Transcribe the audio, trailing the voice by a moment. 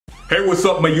Hey, what's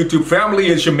up my YouTube family?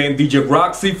 It's your man DJ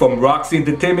Roxy from Roxy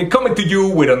Entertainment coming to you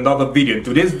with another video. In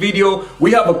today's video,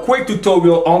 we have a quick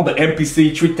tutorial on the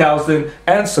MPC 3000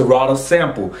 and Serato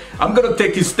sample. I'm gonna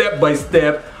take you step by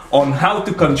step on how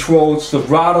to control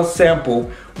Serato sample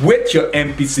with your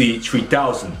MPC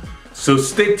 3000. So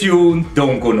stay tuned,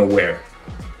 don't go nowhere.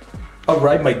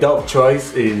 Alright, my DAW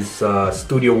choice is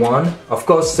Studio One. Of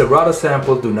course, Serato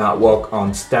sample do not work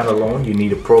on standalone. You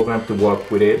need a program to work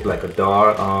with it, like a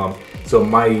DAW. So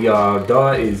my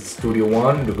DAW is Studio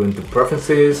One. You go into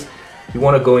Preferences. You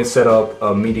want to go and set up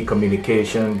a MIDI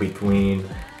communication between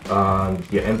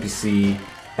your MPC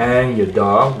and your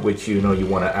DAW, which you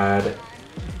want to add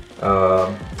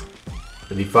a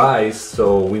device.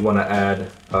 So we want to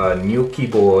add a new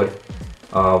keyboard.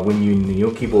 When you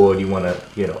new keyboard, you want to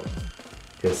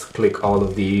just click all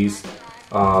of these.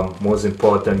 Most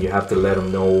important, you have to let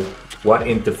them know what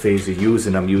interface you're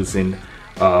using. I'm using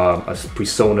a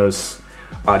PreSonus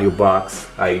Audio Box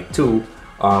i2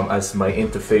 as my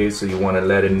interface, so you want to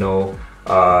let it know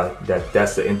that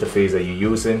that's the interface that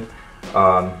you're using.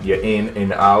 You're in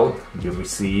and out, you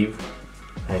receive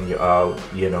and you're out.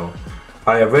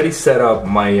 I already set up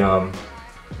my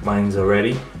mine's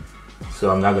already,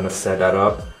 so I'm not gonna set that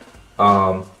up.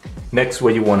 Next,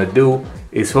 what you want to do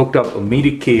is hook up a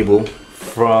MIDI cable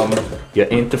from your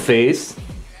interface.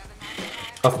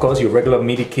 Of course, your regular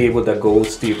MIDI cable that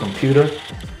goes to your computer,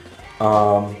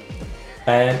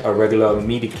 and a regular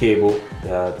MIDI cable,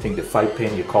 I think the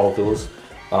 5-pin, you call those,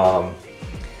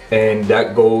 and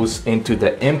that goes into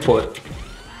the input.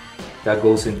 That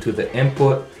goes into the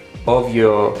input of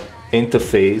your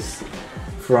interface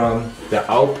from the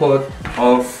output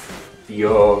of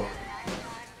your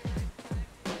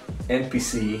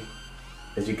MPC.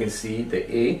 As you can see, the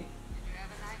A.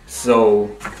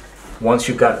 So once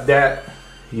you got that,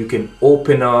 you can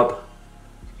open up.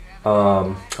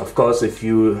 Of course, if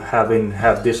you haven't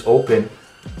have this open,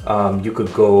 you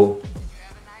could go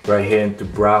right here into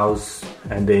browse,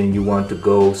 and then you want to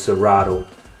go Serato,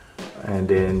 and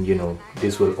then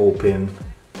this will open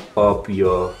up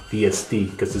your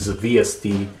VST, because it's a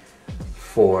VST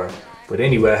 4. But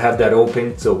anyway, I have that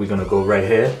open, so we're gonna go right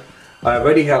here. I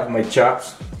already have my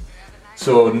chops.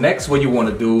 So next, what you want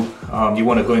to do, you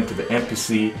want to go into the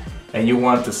MPC and you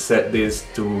want to set this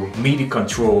to MIDI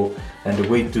control. And the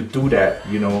way to do that,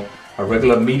 a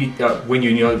regular MIDI, when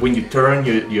you turn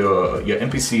your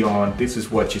MPC on, this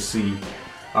is what you see.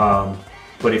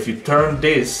 But if you turn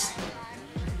this,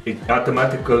 it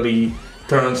automatically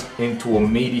turns into a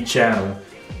MIDI channel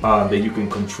that you can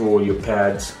control your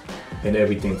pads and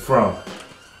everything from.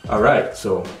 Alright,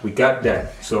 so we got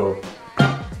that. So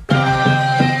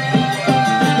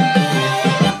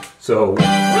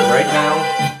right now,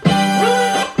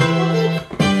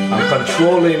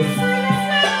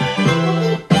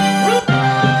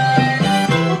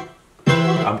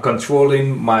 I'm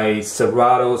controlling my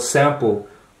Serato sample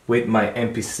with my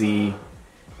MPC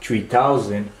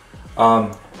 3000.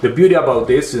 The beauty about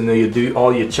this, you do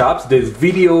all your chops. There's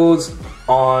videos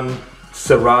on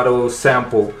Serato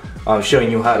sample showing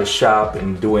you how to shop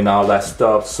and doing all that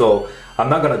stuff. So I'm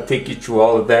not gonna take you through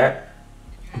all of that.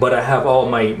 But I have all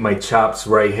my chops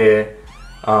right here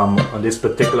on this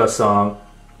particular song.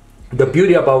 The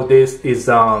beauty about this is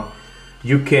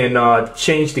you can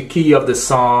change the key of the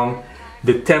song,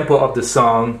 the tempo of the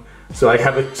song. So I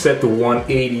have it set to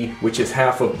 180, which is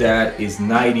half of that is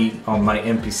 90 on my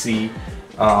MPC.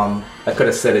 I could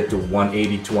have set it to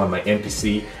 182 on my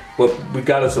MPC, but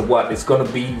regardless of what, it's gonna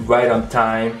be right on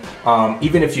time.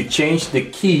 Even if you change the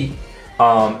key,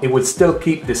 it would still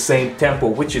keep the same tempo,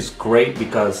 which is great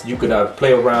because you could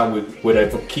play around with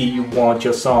whatever key you want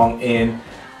your song in,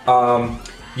 and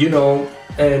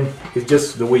it's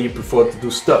just the way you prefer to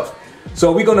do stuff.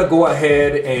 So we're gonna go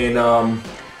ahead and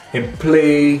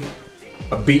play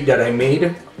a beat that I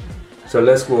made. So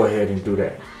let's go ahead and do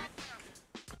that.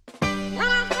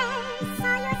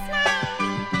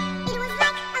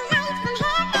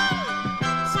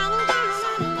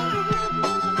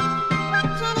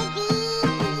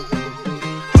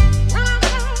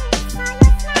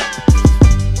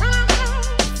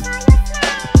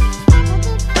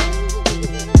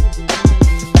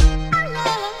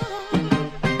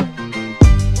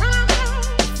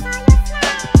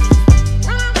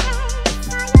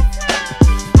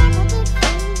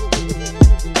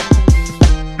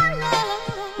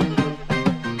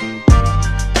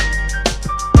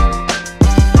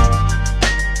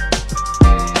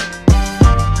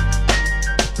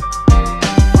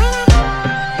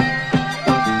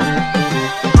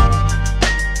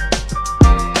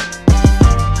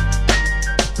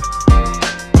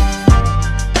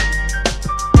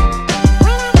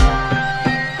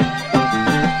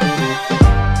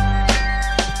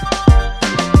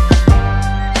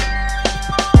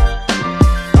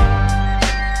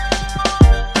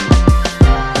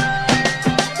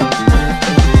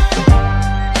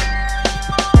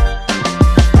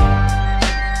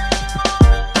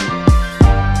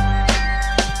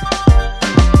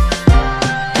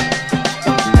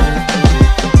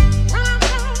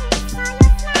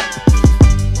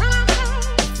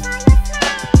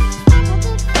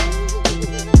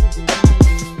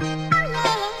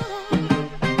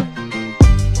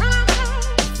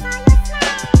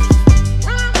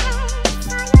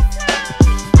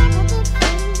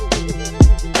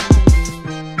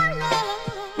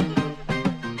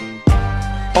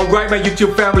 Alright my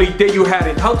YouTube family, there you had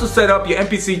it. How to set up your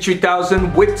MPC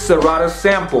 3000 with Serato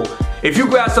sample. If you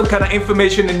got some kind of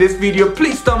information in this video,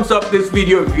 please thumbs up this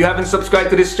video. If you haven't subscribed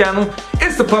to this channel,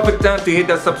 it's the perfect time to hit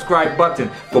that subscribe button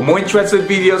for more interesting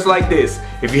videos like this.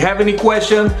 If you have any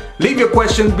questions, leave your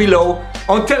questions below.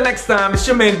 Until next time, it's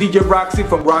your man DJ Roxy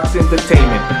from Roxy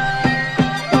Entertainment.